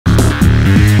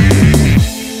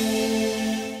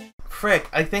frick.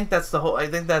 I think that's the whole... I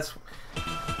think that's...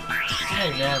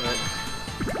 Dang, damn it.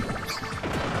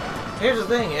 Here's the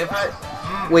thing, if I...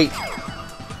 Wait.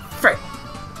 Frick.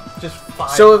 Just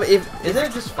 5... So if... Isn't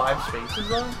it just 5 spaces,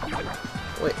 though?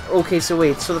 Wait, okay, so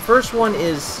wait. So the first one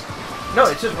is... No,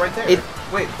 it's just right there.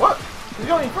 Wait, what? He's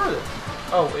going further.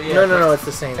 Oh, yeah. No, it's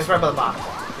the same. It's right by the box.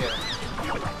 Yeah.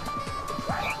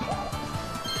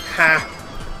 Ha!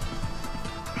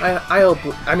 I hope...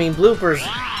 I mean, bloopers...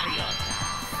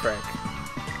 Frick.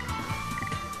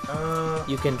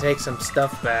 You can take some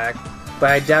stuff back, but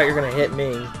I doubt you're gonna hit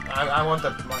me. I want the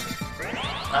money.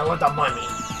 I want the money.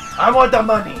 I want the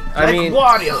money. I like mean,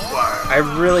 WarioWare. I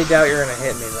really doubt you're gonna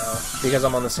hit me though, because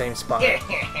I'm on the same spot.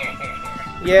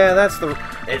 Yeah, that's the.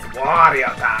 It's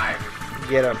Wario time.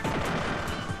 Get him.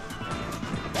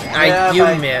 Yeah, you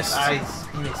missed. I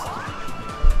missed.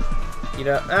 You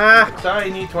know. Ah. Sorry,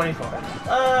 you need 24.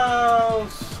 Oh,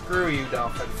 screw you,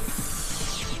 Dolphin.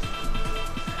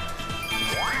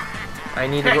 I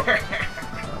need to go.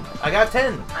 I got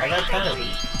 10. I got 10 of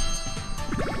these.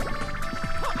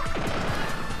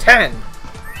 10!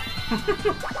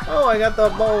 Oh, I got the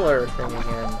bowler thing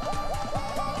again.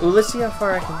 Ooh, let's see how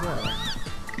far I can go.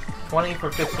 20 for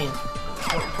 15.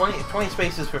 20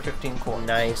 spaces for 15 coins.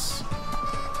 Nice.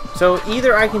 So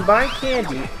either I can buy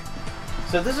candy.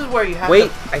 So this is where you have Wait,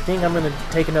 to... I think I'm gonna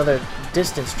take another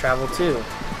distance travel too.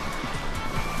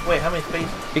 Wait, how many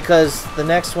spaces? Because the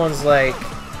next one's like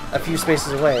a few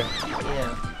spaces away.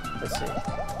 Yeah. Let's see.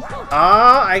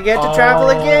 Ah, I get to travel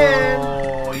again.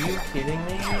 Oh, are you kidding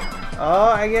me?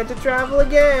 Oh, I get to travel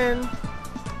again.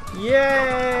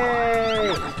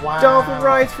 Yay! Wow. Dolphin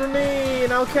rides for me,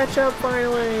 and I'll catch up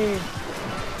finally.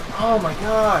 Oh my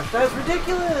gosh, that's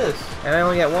ridiculous! And I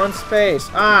only get 1 space.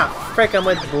 Ah, frick, I'm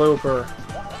with Blooper.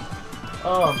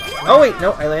 Oh my god. Oh wait,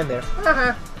 no, I land there.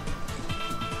 Haha.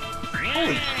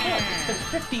 Holy crap,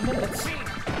 it's been 50 minutes.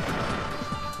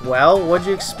 Well, what'd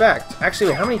you expect? Actually,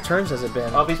 wait, how many turns has it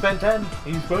been? Oh, he spent 10.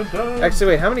 He spent 10. Actually,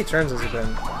 wait, how many turns has it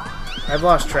been? I've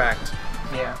lost track.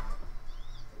 Yeah.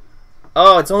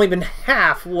 Oh, it's only been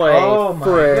halfway. Oh my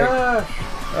gosh.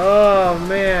 Oh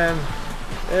man.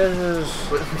 This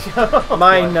is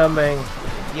mind-numbing.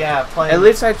 Yeah, playing. At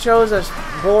least I chose a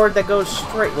board that goes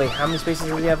straight. Wait, how many spaces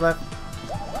do we have left?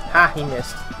 Ha, he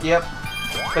missed. Yep.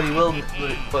 But he will.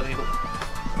 But he will.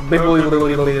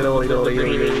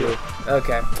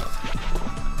 Okay.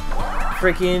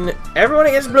 Freaking everyone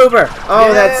against Blooper.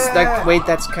 Oh, yeah! wait,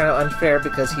 that's kind of unfair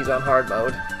because he's on hard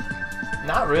mode.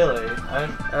 Not really.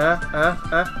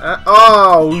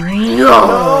 Oh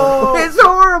no! It's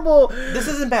horrible. This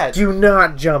isn't bad. Do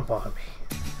not jump on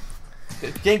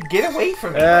me. Get away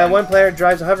from me. One player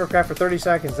drives a hovercraft for 30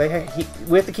 seconds. We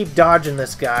have to keep dodging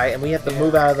this guy, and we have to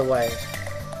move out of the way.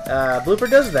 Blooper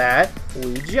does that.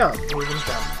 We jump. We can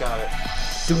jump. Got it.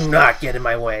 Do not get in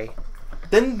my way.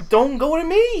 Then don't go to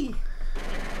me.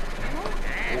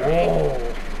 Whoa.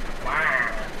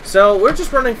 So we're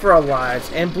just running for our lives,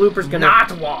 and Blooper's gonna. Not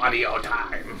Wario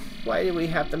time. Why do we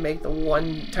have to make the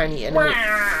one tiny enemy?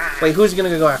 Wait, who's gonna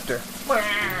go after?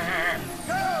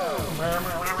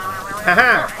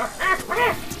 Haha!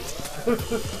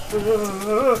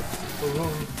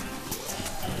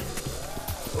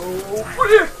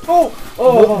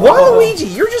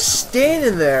 Waluigi, you're just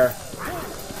standing there.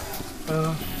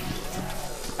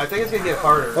 I think it's gonna get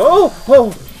harder. Oh!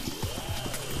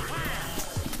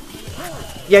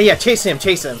 Yeah, chase him.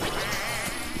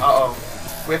 Uh-oh.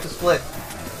 We have to split.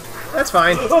 That's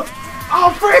fine.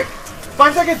 Oh, frick!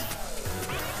 5 seconds!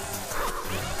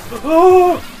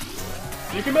 Oh!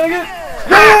 You can make it!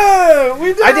 Yeah! We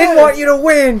did it! I didn't want you to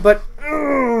win, but...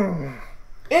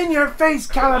 In your face,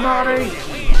 calamari!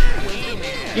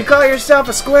 You call yourself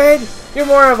a squid? You're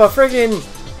more of a friggin'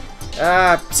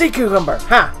 sea cucumber.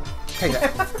 Ha! Take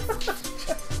that.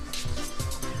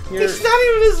 He's not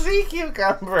even a sea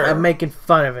cucumber! I'm making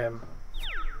fun of him.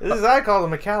 This is I call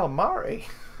him a calamari.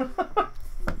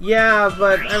 Yeah,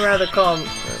 but I'd rather call him...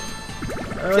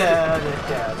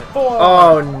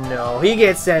 Oh no, he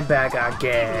gets sent back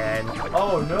again.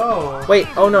 Oh no. Wait,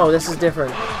 oh no, this is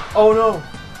different. Oh no.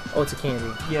 Oh, it's a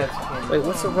candy. Yeah, it's a candy. Wait,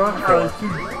 what's the rock for?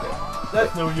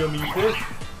 That's no yummy fish.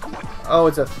 Oh,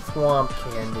 it's a thwomp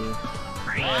candy.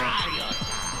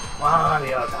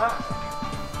 Wario.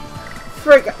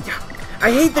 Frick!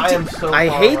 I hate the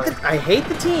I hate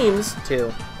the teams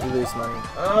too. We lose money.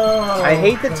 Oh, I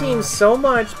hate the teams so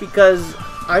much because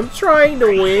I'm trying to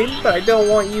win, but I don't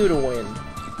want you to win.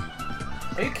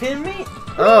 Are you kidding me?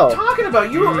 What Oh. are you talking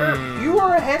about? You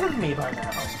were ahead of me by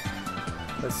now.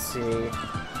 Let's see. 1, 2,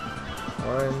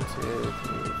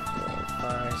 3, 4,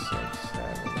 5, 6,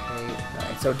 7, 8, 9,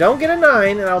 Alright, so don't get a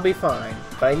 9 and I'll be fine.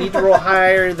 But I need to roll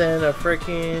higher than a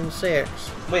freaking 6.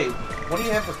 Wait, what do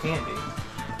you have for candy?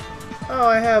 Oh,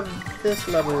 I have this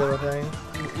lovely little thing.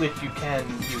 Which you can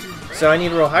use. So I need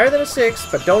to roll higher than a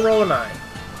 6, but don't roll a 9.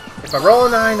 If I roll a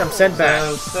 9, I'm sent back.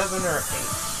 So 7 or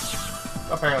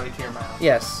 8. Apparently to your mouth.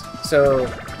 Yes, so...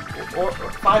 Or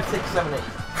 5, 6, 7, 8.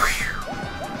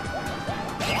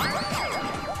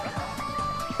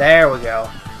 There we go.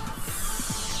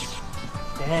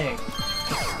 Dang.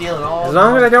 Just stealing all. As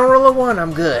long as I don't roll a 1,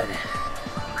 I'm good.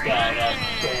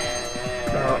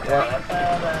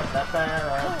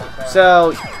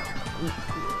 So...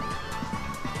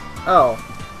 Oh.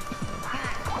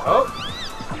 Oh.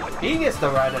 He gets the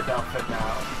right outfit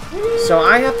now. So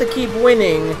I have to keep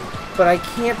winning, but I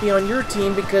can't be on your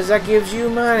team because that gives you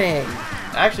money.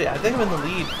 Actually, I think I'm in the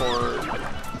lead for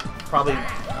probably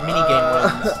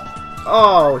minigame wins.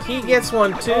 Oh, he gets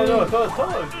one too. Oh, no, it's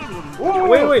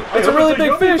Wait, it's a really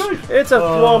big fish. It's a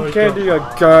swamp candy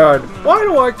again. Why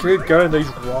do I keep getting these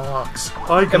rocks?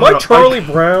 Am I Charlie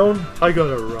Brown? I got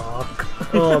a rock.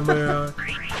 Oh man.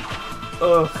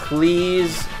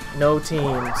 Please, no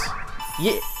teams.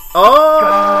 Yeah.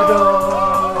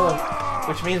 Oh.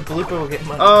 Which means Blooper will get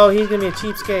money. Oh, he's gonna be a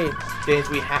cheapskate. James,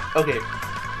 we have. Okay.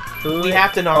 We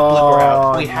have to knock Blooper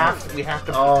out. We have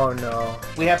to. Oh no.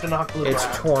 We have to knock Blooper It's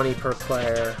out. 20 per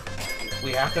player.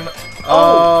 We have to.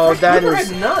 Oh, that Blooper is.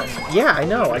 has none. Yeah, I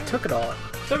know. I took it all.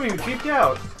 Some of you cheaped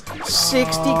out.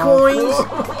 60 coins.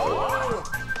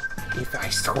 If I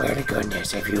swear to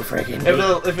goodness, if you friggin'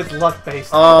 If it's luck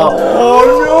based. Oh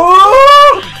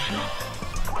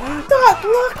no! Not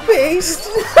luck based.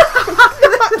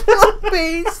 Not luck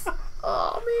based.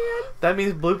 Oh man. That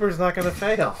means Blooper's not gonna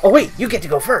fail. Oh wait, you get to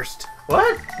go first.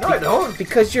 What? No, I don't.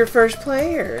 Because you're first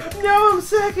player. No, I'm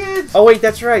second. Oh wait,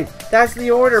 that's right. That's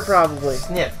the order probably.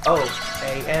 Snip. O,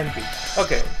 A, and B.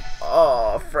 Okay.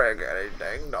 Oh, friggity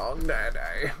ding dong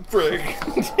dandy. Frig.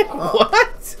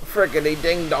 What? Friggity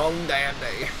ding dong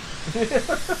dandy.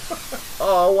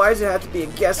 Oh, why does it have to be a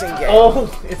guessing game? Oh,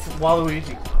 it's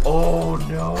Waluigi. Oh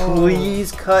no.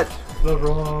 Please cut. The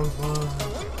wrong one.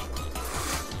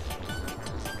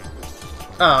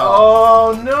 Oh.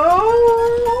 Oh no.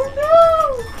 No.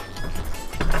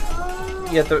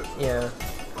 You have to, yeah.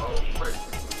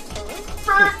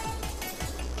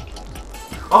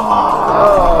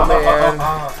 Oh, man.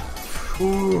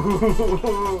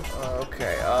 Ooh.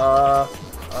 Okay,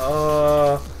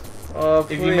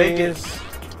 If you make it. please.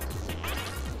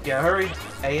 Yeah, hurry.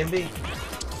 A and B.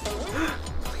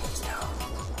 Please no.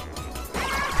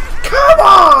 Come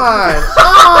on!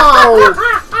 Oh!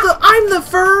 I'm the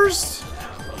first!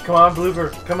 Come on,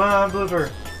 Blooper. Come on, Blooper.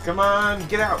 Come on.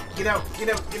 Get out. Get out. Get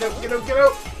out. Get out. Get out. Get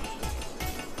out.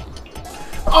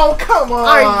 Oh, come on.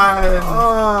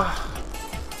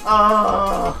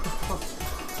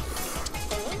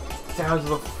 Down to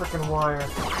the freaking wire.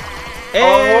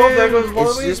 And there goes it's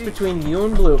Waluigi. just between you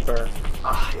and Blooper.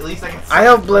 At least I can. I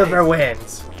hope Blooper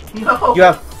wins. No. You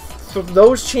have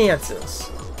those chances.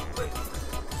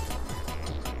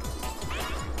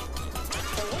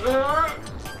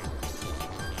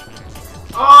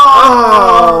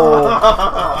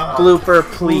 Oh! Blooper,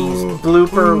 please.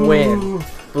 Blooper, win.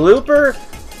 Blooper,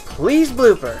 please,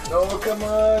 Blooper. No, come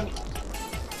on.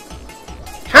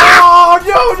 Ha! Oh,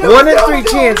 no, no, 1 in no, 3 no,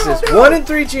 chances. no, no. 1 in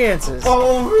 3 chances.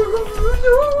 Oh,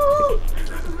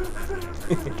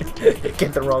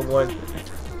 Get the wrong one.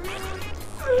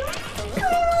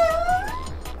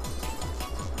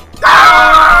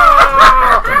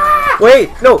 Wait,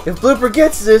 no. If Blooper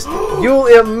gets this, you'll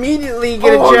immediately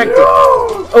get ejected.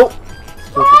 No. Oh,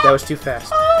 Blooper, that was too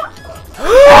fast.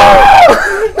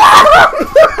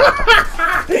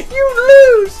 You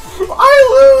lose. I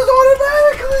lose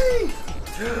automatically.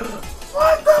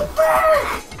 What the frick?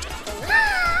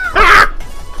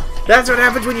 That's what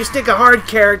happens when you stick a hard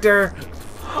character.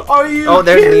 Are you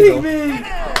there's kidding legal. me?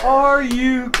 Are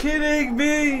you kidding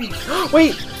me?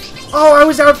 Wait. Oh, I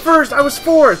was out first. I was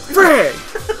 4th. Frick.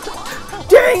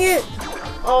 Dang it.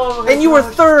 Oh, And you were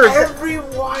 3rd. Every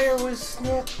wire was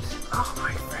snipped. Oh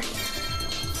my frick.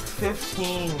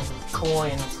 15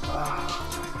 coins. Oh my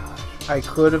gosh. I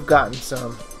could have gotten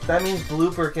some. That means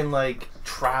Blooper can like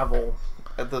travel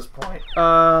at this point.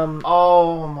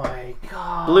 Oh my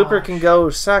god. Blooper can go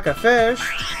suck a fish.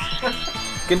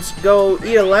 Can go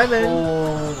eat a lemon.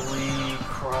 Holy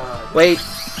crap. Wait,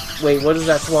 what does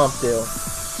that swamp do?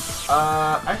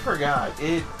 I forgot.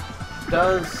 It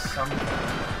does something.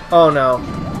 Oh no.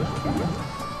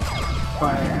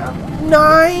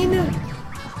 9?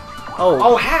 Oh.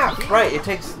 Oh, half! Right, it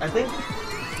takes. I think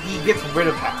he gets rid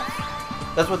of half.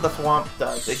 That's what the swamp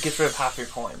does. It gets rid of half your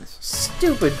coins.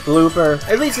 Stupid blooper.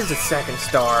 At least it's a 2nd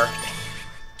star.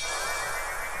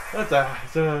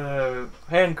 That's a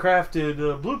handcrafted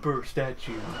blooper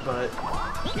statue, but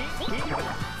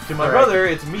to my brother,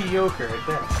 it's mediocre at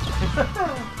best.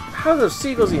 How do those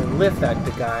seagulls even lift that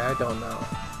the guy? I don't know.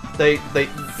 They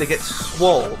get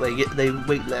swole. They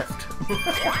weight lift.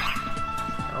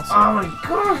 Oh my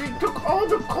gosh! He took all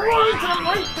the coins. I'm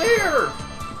right there.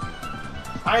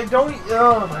 I don't.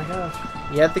 Oh my gosh!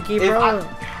 You have to keep rolling.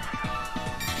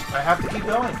 I have to keep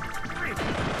going.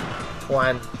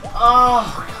 1.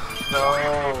 Oh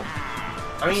no!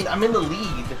 I mean, I'm in the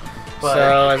lead. But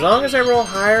so as long as I roll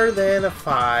higher than a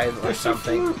 5 or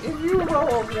something. If you roll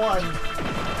a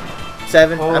 1.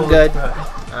 7. I'm good. God.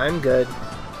 I'm good.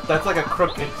 That's like a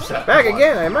crooked set. Back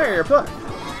again. I admire your pluck.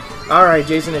 All right,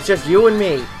 Jason. It's just you and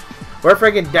me. We're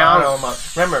freaking down.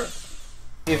 Remember,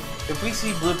 if we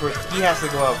see bloopers, he has to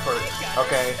go out first.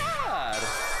 Okay.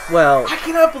 Well, I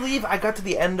cannot believe I got to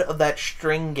the end of that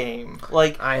string game.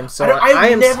 Like I am so.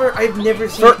 I've never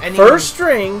seen any first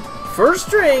string,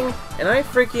 and I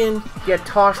freaking get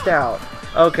tossed out.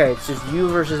 Okay, it's just you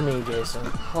versus me, Jason.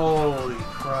 Holy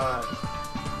crap!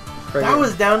 Friggin'. That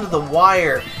was down to the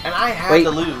wire, and I had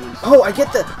to lose. Oh, I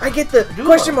get the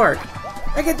question mark.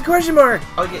 I get the question mark.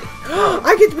 Okay.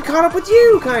 I get to be caught up with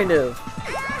you, kind of.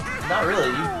 Not really.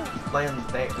 You land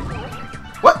there.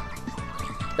 What?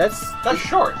 That's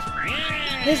short.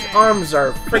 His arms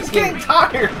are freaking. He's getting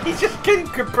tired. He's just getting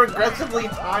progressively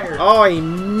tired. Oh, he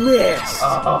missed.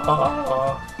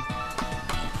 Oh.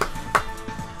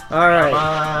 All right.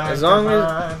 As long as.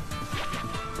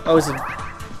 Oh, is it?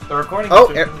 The recording.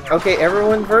 Oh, okay.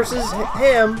 Everyone versus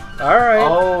him. All right.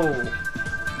 Oh.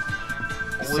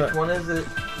 Which one is it?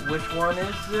 Which one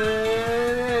is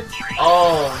it?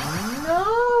 Oh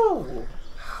no! Oh,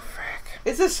 frick.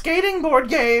 It's a skating board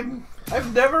game.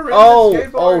 I've never ridden a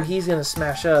skateboard. Oh, he's gonna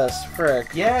smash us,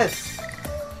 frick. Yes.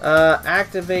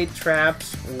 Activate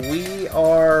traps. We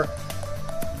are.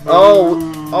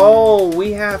 Oh,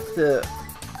 we have to.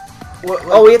 What,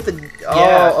 like, oh, we have to.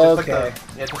 Yeah, oh, okay.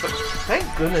 Thank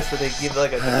goodness that they give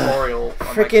like a tutorial.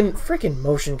 Frickin'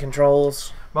 motion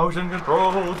controls. Motion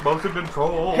controls.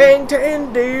 Hang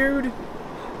 10, dude.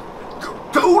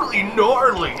 Totally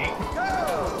gnarly.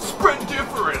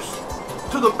 Sprintiferous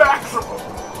to the maximum.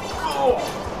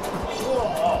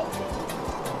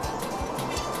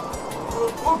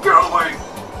 Oh, get away!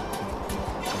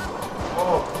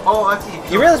 Oh, that's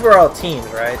easy. You realize we're all teams,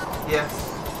 right? Yes.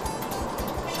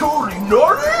 Totally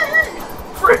gnarly!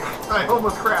 Frick! I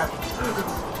almost crashed.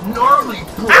 Gnarly,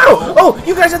 bro! Ow! Oh,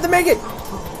 you guys have to make it!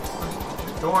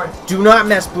 Don't worry. Do not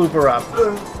mess Blooper up.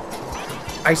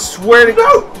 I swear to...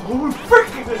 No! Frick!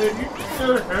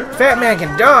 Fat man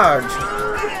can dodge.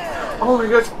 Oh my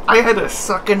gosh, I had to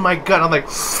suck in my gut. I'm like...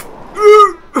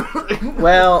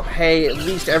 Well, hey, at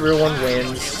least everyone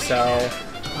wins, so...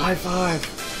 High five.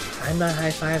 I'm not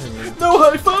high-fiving you. No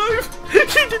high five! He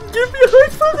didn't give me a high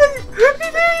five!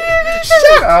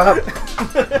 Shut up!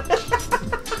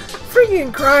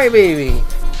 Freaking crybaby!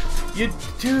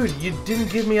 Dude, you didn't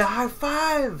give me a high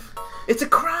five! It's a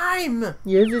crime!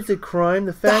 Yes, it's a crime.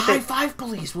 The The fact high that five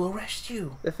police will arrest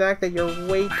you. the fact that your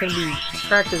weight can be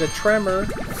tracked as a tremor.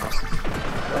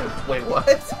 Wait,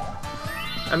 what?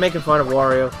 I'm making fun of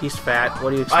Wario. He's fat.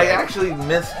 What do you expect? I actually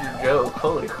missed your joke.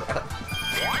 Holy crap.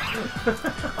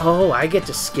 Oh, I get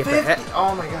to skip ahead.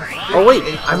 Oh my gosh. Oh wait,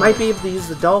 I might be able to use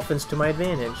the dolphins to my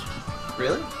advantage.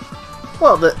 Really?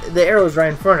 Well, the arrow's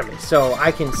right in front of me, so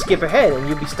I can skip ahead and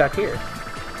you'll be stuck here.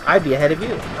 I'd be ahead of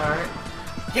you. Alright.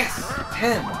 Yes!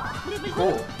 10.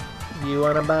 Cool. You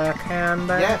wanna buy candy?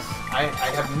 Yes, I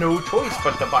have no choice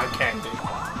but to buy candy.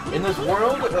 In this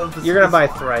world of this, You're gonna buy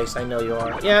thrice, I know you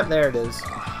are. Yeah, there it is.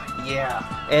 Yeah.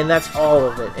 And that's all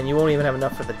of it, and you won't even have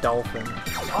enough for the dolphin.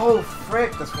 Oh,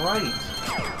 frick, that's right.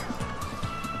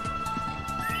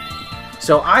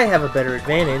 So I have a better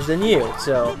advantage than you,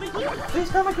 so...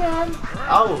 Please come again.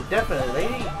 Oh, definitely.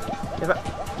 If I...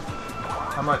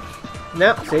 How much?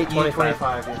 Nope, say 25.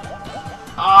 25, yeah.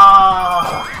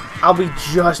 Ah! I'll be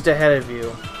just ahead of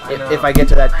you know. if I get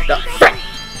to that...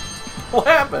 What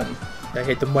happened? I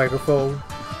hit the microphone.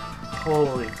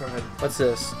 Holy crap. What's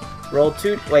this? Roll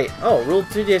 2... Wait. Oh, Rule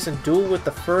 2 Jason. Duel with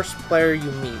the first player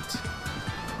you meet.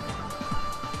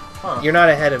 Huh. You're not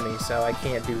ahead of me, so I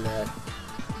can't do that.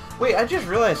 Wait, I just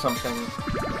realized something.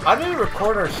 How did we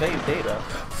record our saved data?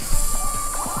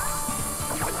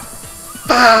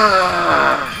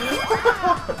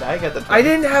 I got the 20. I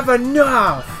didn't have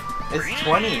enough! It's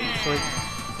 20. It's like...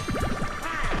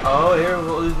 Oh, here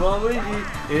is Waluigi.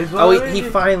 Oh, he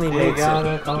finally makes it.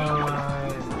 Oh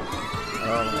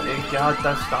It got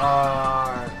the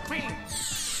star.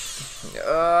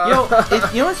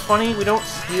 You know what's funny? We don't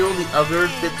steal the other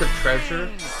bits of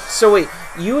treasure. So wait,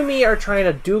 you and me are trying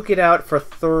to duke it out for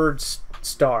third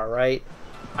star, right?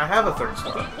 I have a third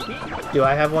star. Do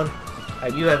I have one?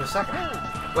 You have a second.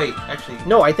 Wait, actually.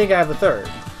 No, I think I have a third.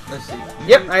 Let's see.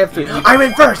 Yep, I have 3. I'm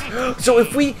in first. So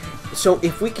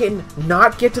if we can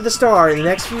not get to the star in the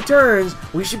next few turns,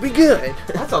 we should be good.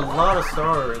 That's a lot of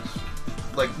stars.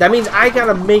 Like that means I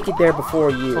gotta make it there before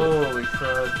you. Holy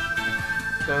crud!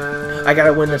 I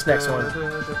gotta win this next one.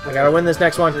 I gotta win this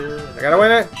next one. I gotta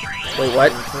win it. Wait,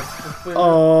 what?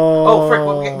 Oh. Oh,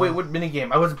 frick! Wait, what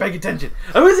minigame? I wasn't paying attention.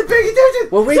 I wasn't paying attention.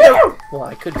 Well, read the. Well,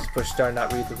 I could just push start and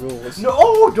not read the rules.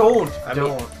 No, don't.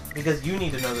 Don't. Because you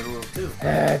need to know the rules too.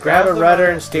 Grab a rudder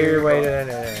and steer your way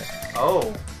to.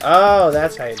 Oh. Oh,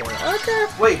 that's how you do it. Okay.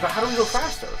 Wait, but how do we go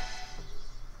faster?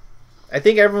 I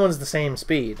think everyone's the same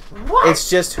speed. What? It's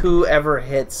just whoever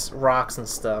hits rocks and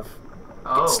stuff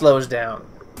it slows down.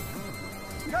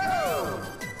 Go!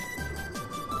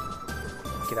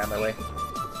 Get out of my way.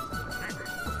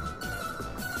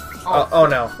 Oh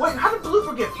no. Wait, how did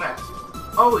Blooper get fast?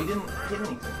 Oh, he didn't hit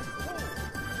anything.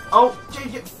 Oh,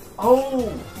 JJ.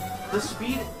 Oh, the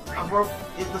speed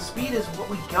is what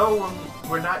we go when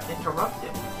we're not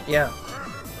interrupted. Yeah.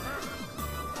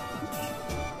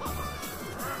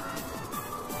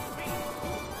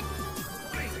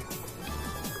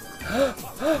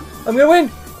 I'm gonna win!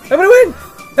 I'm gonna win!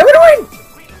 I'm gonna win!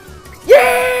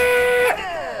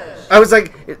 Yeah! I was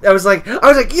like,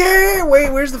 yeah! Wait,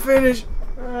 where's the finish?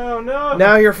 Oh no!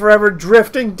 Now you're forever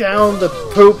drifting down the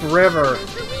poop river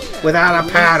without a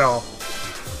paddle.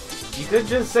 You could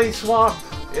just say swamp.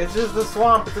 It's just a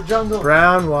swamp. It's a jungle.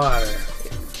 Brown water.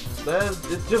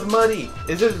 It's just muddy.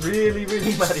 It's just really,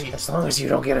 really muddy. As long as you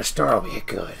don't get a star, I'll be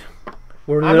good.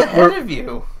 I'm ahead of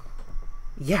you.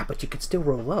 Yeah, but you could still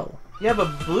roll low. Yeah,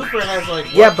 but Blooper has like...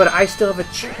 What? Yeah, but I still have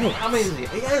a chance. How many is he?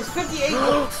 He has 58.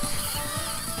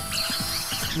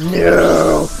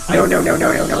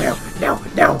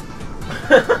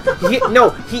 No.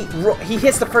 He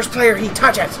hits the first player he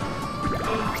touches.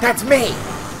 That's me.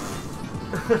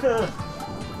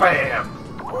 Bam.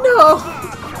 No.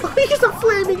 He's a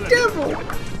flaming devil.